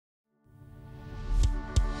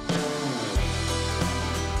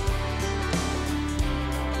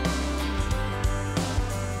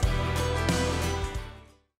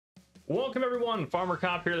Welcome everyone, Farmer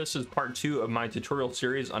Cop here. This is part 2 of my tutorial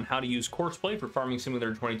series on how to use Courseplay for Farming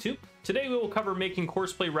Simulator 22. Today we will cover making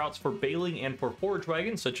Courseplay routes for baling and for forage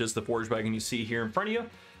wagons, such as the forage wagon you see here in front of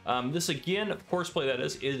you. This again, Courseplay that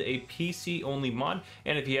is a PC only mod,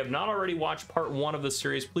 and if you have not already watched part 1 of this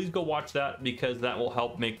series, please go watch that because that will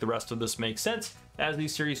help make the rest of this make sense, as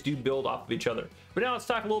these series do build off of each other. But now let's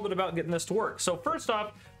talk a little bit about getting this to work. So first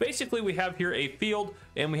off, basically we have here a field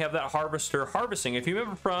and we have that harvester harvesting. If you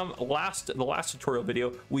remember from the last tutorial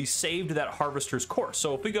video, we saved that harvester's course.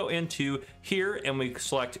 So if we go into here and we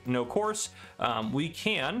select no course, we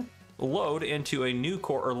can load into a new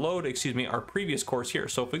course, or load, excuse me, our previous course here.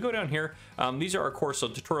 So if we go down here, these are our course. So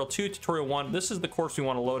tutorial 2, tutorial 1, this is the course we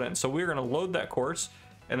want to load in. So we're going to load that course,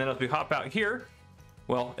 and then as we hop out here,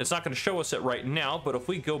 well, it's not going to show us it right now, but if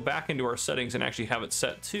we go back into our settings and actually have it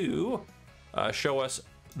set to show us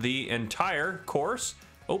the entire course.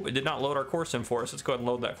 Oh, it did not load our course in for us. Let's go ahead and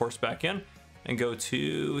load that course back in and go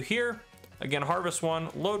to here. Again, harvest one,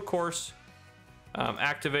 load course,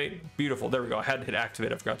 activate. Beautiful. There we go. I had to hit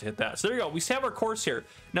activate. I forgot to hit that. So there you go. We have our course here.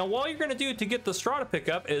 Now, what you're going to do to get the straw to pick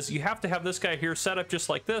up is you have to have this guy here set up just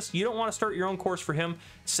like this. You don't want to start your own course for him.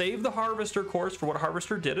 Save the harvester course for what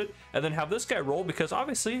harvester did it, and then have this guy roll, because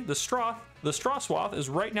obviously the straw swath is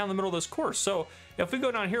right down the middle of this course. So if we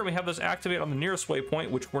go down here and we have this activate on the nearest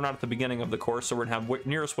waypoint, which we're not at the beginning of the course, so we're going to have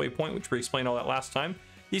nearest waypoint, which we explained all that last time.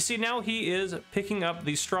 You see now he is picking up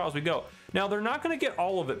these straw as we go. Now they're not going to get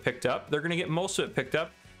all of it picked up. They're going to get most of it picked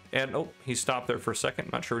up. And oh, he stopped there for a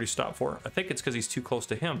second. Not sure what he stopped for. I think it's because he's too close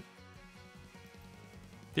to him.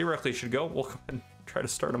 Theoretically, he should go. We'll go ahead and try to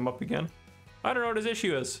start him up again. I don't know what his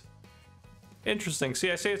issue is. Interesting. See,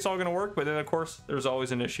 I say it's all going to work, but then of course there's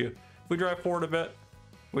always an issue. If we drive forward a bit,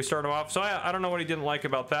 we start him off. So I don't know what he didn't like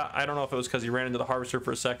about that. I don't know if it was because he ran into the harvester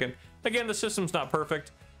for a second. Again, the system's not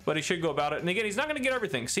perfect, but he should go about it. And again, he's not going to get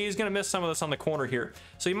everything. See, he's going to miss some of this on the corner here.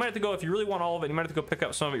 So you might have to go, if you really want all of it, you might have to go pick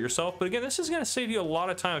up some of it yourself. But again, this is going to save you a lot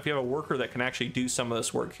of time if you have a worker that can actually do some of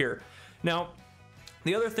this work here. Now,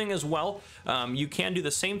 the other thing as well, you can do the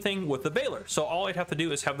same thing with the baler. So all I'd have to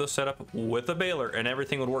do is have this set up with a baler and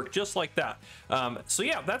everything would work just like that. So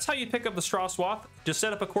yeah, that's how you pick up the straw swath. Just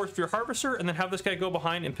set up a course for your harvester and then have this guy go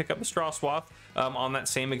behind and pick up the straw swath on that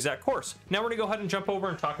same exact course. Now we're gonna go ahead and jump over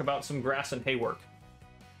and talk about some grass and hay work.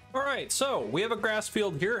 All right, so we have a grass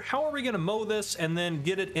field here. How are we going to mow this and then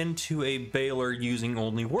get it into a baler using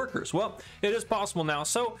only workers? Well, it is possible now.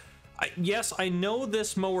 So yes, I know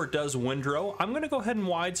this mower does windrow. I'm going to go ahead and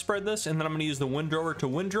widespread this, and then I'm going to use the windrower to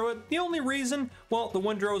windrow it. The only reason, well, the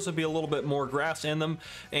windrows will be a little bit more grass in them.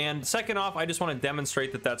 And second off, I just want to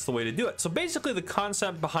demonstrate that that's the way to do it. So basically the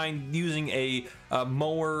concept behind using a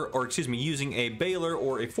mower, or excuse me, using a baler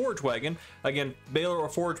or a forage wagon, again, baler or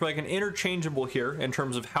forage wagon interchangeable here in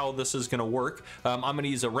terms of how this is going to work. I'm going to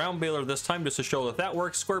use a round baler this time just to show that that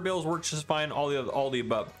works. Square bales works just fine, all the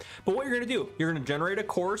above. But what you're going to do, you're going to generate a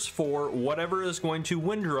course for whatever is going to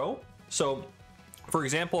windrow. So for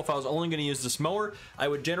example, if I was only going to use this mower, I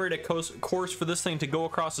would generate a course for this thing to go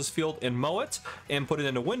across this field and mow it and put it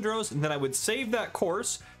into windrows, and then I would save that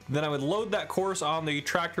course, then I would load that course on the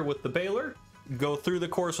tractor with the baler, go through the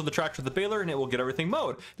course with the tractor with the baler, and it will get everything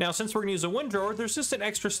mowed. Now, since we're going to use a windrower, there's just an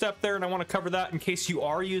extra step there, and I want to cover that in case you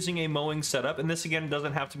are using a mowing setup. And this, again,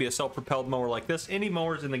 doesn't have to be a self-propelled mower like this. Any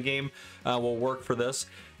mowers in the game will work for this.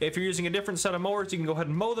 If you're using a different set of mowers, you can go ahead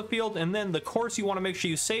and mow the field, and then the course you want to make sure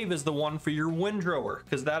you save is the one for your windrower,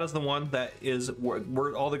 because that is the one that is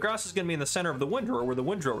where all the grass is going to be in the center of the windrower, where the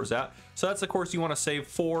windrower is at. So that's the course you want to save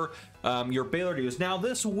for your baler to use. Now,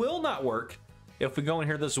 this will not work. If we go in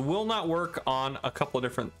here, this will not work on a couple of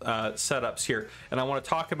different setups here, and I want to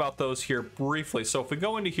talk about those here briefly. So if we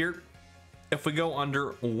go into here, if we go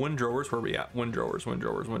under windrowers, where are we at?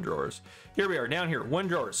 Windrowers. Here we are, down here,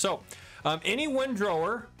 windrowers. So any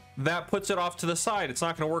windrower that puts it off to the side, it's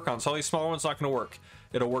not going to work on. So all these smaller ones not going to work.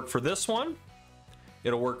 It'll work for this one.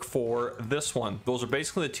 It'll work for this one. Those are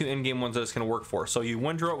basically the two in-game ones that it's going to work for. So you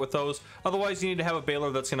windrow it with those. Otherwise, you need to have a baler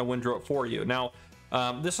that's going to windrow it for you. Now,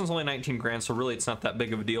 this one's only 19 grand, so really it's not that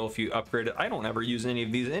big of a deal if you upgrade it. I don't ever use any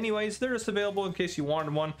of these anyways. They're just available in case you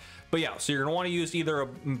wanted one. But yeah, so you're going to want to use either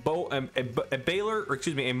a baler, or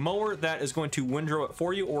excuse me, a mower that is going to windrow it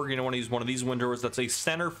for you, or you're going to want to use one of these windrowers that's a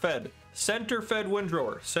center-fed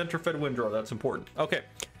windrower. That's important. Okay,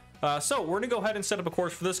 so we're going to go ahead and set up a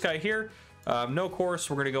course for this guy here. No course.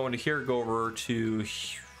 We're going to go into here, go over to,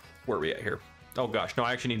 where are we at here? Oh gosh, no,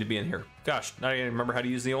 I actually need to be in here. Gosh, I don't even remember how to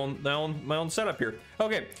use my own setup here.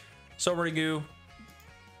 Okay, so we're gonna go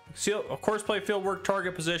Courseplay field work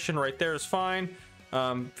target position right there is fine.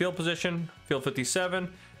 Field position, field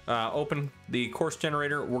 57. open the course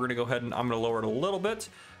generator. We're gonna go ahead and I'm gonna lower it a little bit.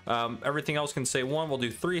 Everything else can say 1. We'll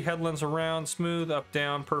do 3 headlands around, smooth, up,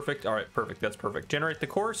 down, perfect. All right, perfect, that's perfect. Generate the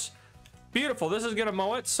course. Beautiful, this is gonna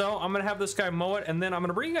mow it, so I'm gonna have this guy mow it, and then I'm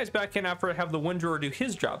gonna bring you guys back in after I have the windrower do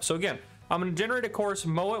his job. So again, I'm gonna generate a course,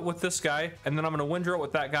 mow it with this guy, and then I'm gonna windrow it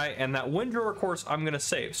with that guy, and that windrower course I'm gonna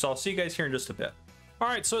save. So I'll see you guys here in just a bit. All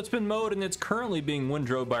right, so it's been mowed and it's currently being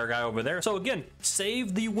windrowed by our guy over there. So again,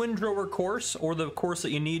 save the windrower course or the course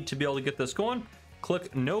that you need to be able to get this going.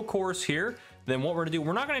 Click no course here. Then what we're gonna do,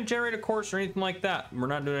 we're not gonna generate a course or anything like that. We're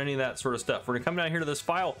not doing any of that sort of stuff. We're gonna come down here to this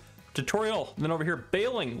file, tutorial, and then over here,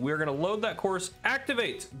 baling. We're gonna load that course,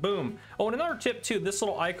 activate, boom. Oh, and another tip too, this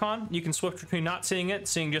little icon, you can switch between not seeing it,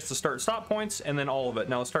 seeing just the start stop points, and then all of it.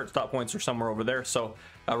 Now the start stop points are somewhere over there, so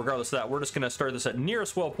regardless of that, we're just gonna start this at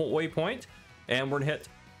nearest waypoint, and we're gonna hit,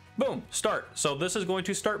 boom, start. So this is going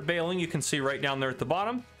to start baling, you can see right down there at the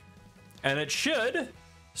bottom, and it should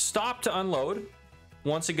stop to unload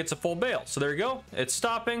once it gets a full bale. So there you go, it's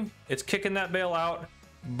stopping, it's kicking that bale out,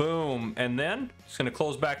 boom, and then it's gonna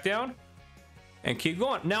close back down and keep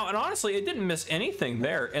going. Now, and honestly, it didn't miss anything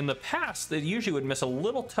there. In the past, it usually would miss a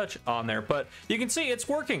little touch on there, but you can see it's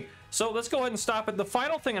working. So let's go ahead and stop it. The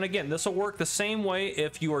final thing, and again, this will work the same way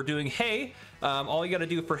if you are doing hay. All you gotta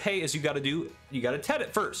do for hay is you gotta ted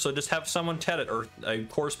it first. So just have someone ted it, or a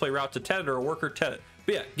Courseplay route to ted it, or a worker ted it.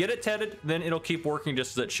 But yeah, get it tedded, then it'll keep working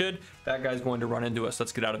just as it should. That guy's going to run into us.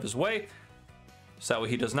 Let's get out of his way, so that way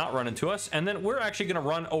he does not run into us. And then we're actually gonna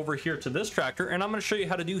run over here to this tractor, and I'm gonna show you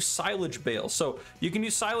how to do silage bales. So you can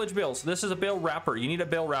use silage bales. This is a bale wrapper. You need a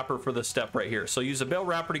bale wrapper for this step right here. So use a bale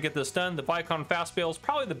wrapper to get this done. The Vicon fast bale is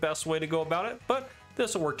probably the best way to go about it, but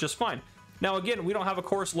this will work just fine. Now again, we don't have a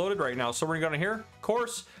course loaded right now, so we're gonna go down here,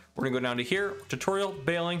 course, we're gonna go down to here, tutorial,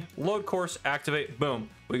 baling, load course, activate, boom.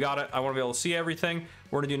 We got it. I wanna be able to see everything.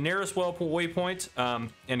 We're gonna do nearest waypoint,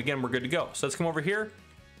 and again, we're good to go. So let's come over here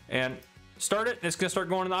and start it. It's gonna start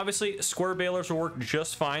going, and obviously square balers will work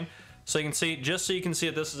just fine. So you can see, just so you can see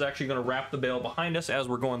it, this is actually gonna wrap the bale behind us as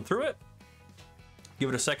we're going through it. Give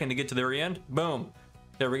it a second to get to the very end. Boom,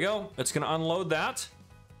 there we go. It's gonna unload that,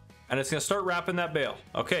 and it's gonna start wrapping that bale.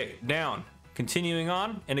 Okay, down, continuing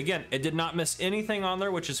on, and again, it did not miss anything on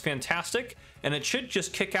there, which is fantastic, and it should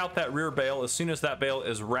just kick out that rear bale as soon as that bale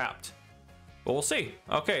is wrapped. But we'll see.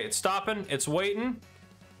 Okay, it's stopping, it's waiting.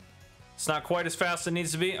 It's not quite as fast as it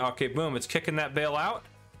needs to be. Okay, boom, it's kicking that bale out.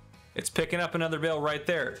 It's picking up another bale right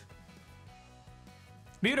there.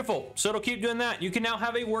 Beautiful, so it'll keep doing that. You can now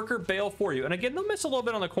have a worker bale for you. And again, they'll miss a little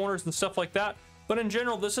bit on the corners and stuff like that, but in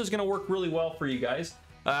general, this is gonna work really well for you guys.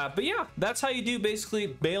 But yeah, that's how you do basically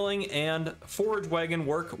baling and forage wagon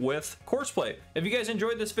work with Courseplay. If you guys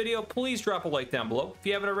enjoyed this video, please drop a like down below. If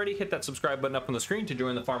you haven't already, hit that subscribe button up on the screen to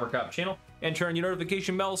join the Farmer Cop channel and turn on your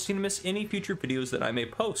notification bell so you don't miss any future videos that I may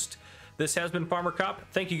post. This has been Farmer Cop.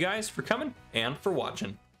 Thank you guys for coming and for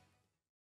watching.